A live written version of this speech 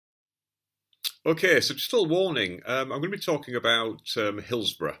Okay, so just a little warning. I'm going to be talking about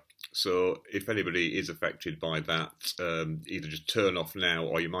Hillsborough. So if anybody is affected by that, either just turn off now,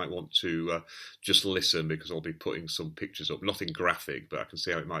 or you might want to just listen, because I'll be putting some pictures up. Nothing graphic, but I can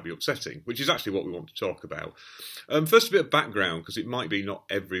see how it might be upsetting, which is actually what we want to talk about. First, a bit of background, because it might be not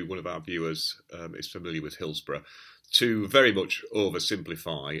every one of our viewers is familiar with Hillsborough. To very much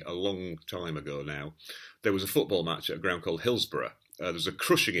oversimplify, a long time ago now, there was a football match at a ground called Hillsborough. There was a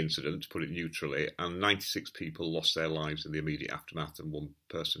crushing incident, to put it neutrally, and 96 people lost their lives in the immediate aftermath, and one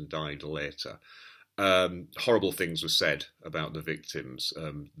person died later. Horrible things were said about the victims.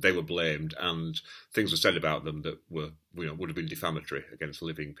 They were blamed, and things were said about them that were, would have been defamatory against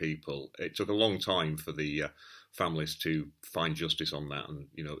living people. It took a long time for the families to find justice on that, and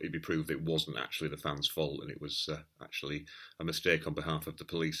it'd be proved it wasn't actually the fans' fault, and it was actually a mistake on behalf of the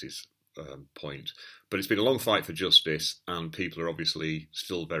police's point. But it's been a long fight for justice, and people are obviously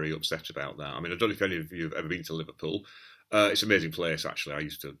still very upset about that. I mean, I don't know if any of you have ever been to Liverpool. It's an amazing place, actually. I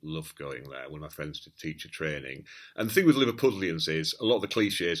used to love going there. One of my friends did teacher training. And the thing with Liverpudlians is, a lot of the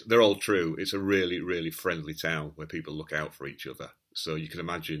cliches, they're all true. It's a really, really friendly town where people look out for each other. So you can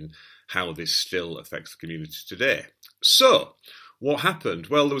imagine how this still affects the community today. So, what happened?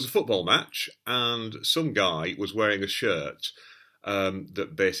 Well, there was a football match, and some guy was wearing a shirt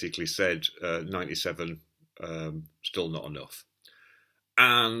that basically said 97, still not enough.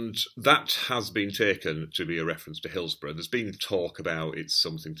 And that has been taken to be a reference to Hillsborough. There's been talk about it's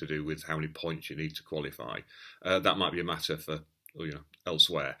something to do with how many points you need to qualify. That might be a matter for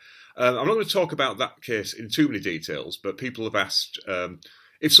elsewhere. I'm not going to talk about that case in too many details, but people have asked,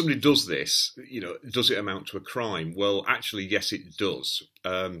 if somebody does this, does it amount to a crime? Well, actually, yes, it does.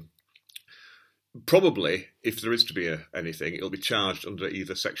 Probably, if there is to be anything, it'll be charged under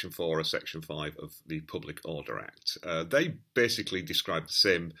either Section 4 or Section 5 of the Public Order Act. They basically describe the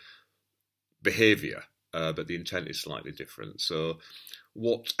same behaviour, but the intent is slightly different. So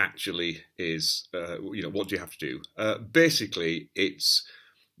what actually is, what do you have to do? Basically, it's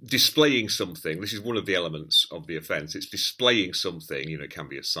displaying something. This is one of the elements of the offence. It's displaying something, it can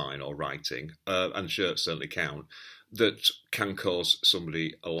be a sign or writing, and shirts certainly count, that can cause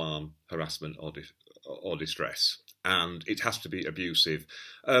somebody alarm, harassment or distress. And it has to be abusive.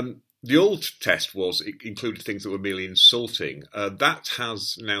 The old test was, it included things that were merely insulting. That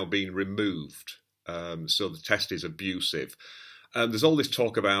has now been removed. So the test is abusive. There's all this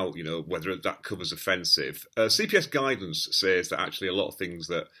talk about, whether that covers offensive. CPS guidance says that actually a lot of things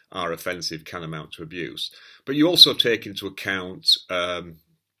that are offensive can amount to abuse. But you also take into account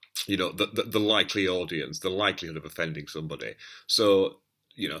the likely audience, the likelihood of offending somebody. So,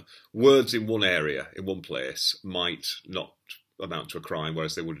 words in one area, in one place, might not amount to a crime,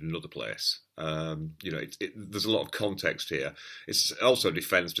 whereas they would in another place. There's a lot of context here. It's also a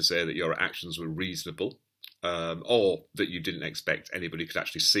defence to say that your actions were reasonable, or that you didn't expect anybody could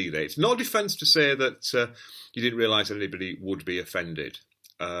actually see that. It's not a defence to say that you didn't realise anybody would be offended.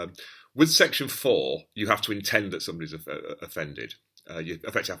 With Section 4, you have to intend that somebody's offended. You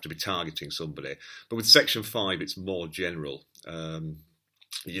effectively have to be targeting somebody. But with Section 5, it's more general. And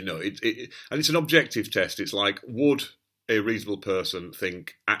it's an objective test. It's like, would a reasonable person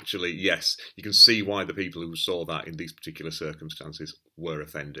think, actually, yes, you can see why the people who saw that in these particular circumstances were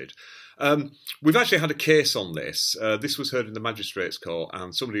offended. We've actually had a case on this. This was heard in the magistrates' court,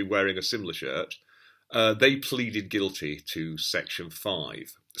 and somebody wearing a similar shirt, they pleaded guilty to Section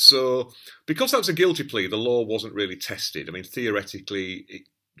 5. So, because that was a guilty plea, the law wasn't really tested. I mean, theoretically,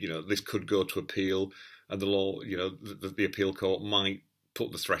 this could go to appeal, and the law, the appeal court might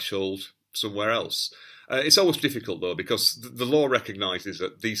put the threshold somewhere else. It's always difficult, though, because the law recognises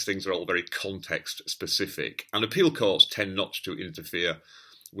that these things are all very context-specific, and appeal courts tend not to interfere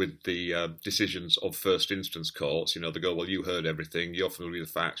with the decisions of first instance courts. They go, well, you heard everything, you're familiar with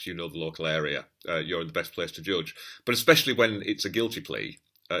the facts, you know the local area, you're in the best place to judge. But especially when it's a guilty plea,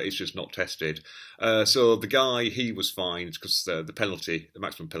 it's just not tested. So the guy, he was fined, because the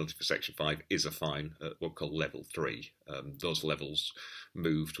maximum penalty for Section 5 is a fine at what we call Level 3. Those levels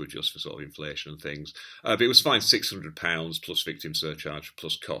move to adjust for sort of inflation and things. But it was fined £600 plus victim surcharge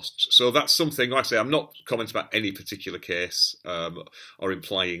plus costs. So that's something, like I say, I'm not commenting about any particular case or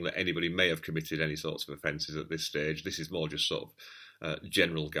implying that anybody may have committed any sorts of offences at this stage. This is more just sort of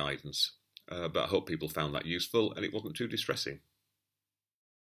general guidance. But I hope people found that useful and it wasn't too distressing.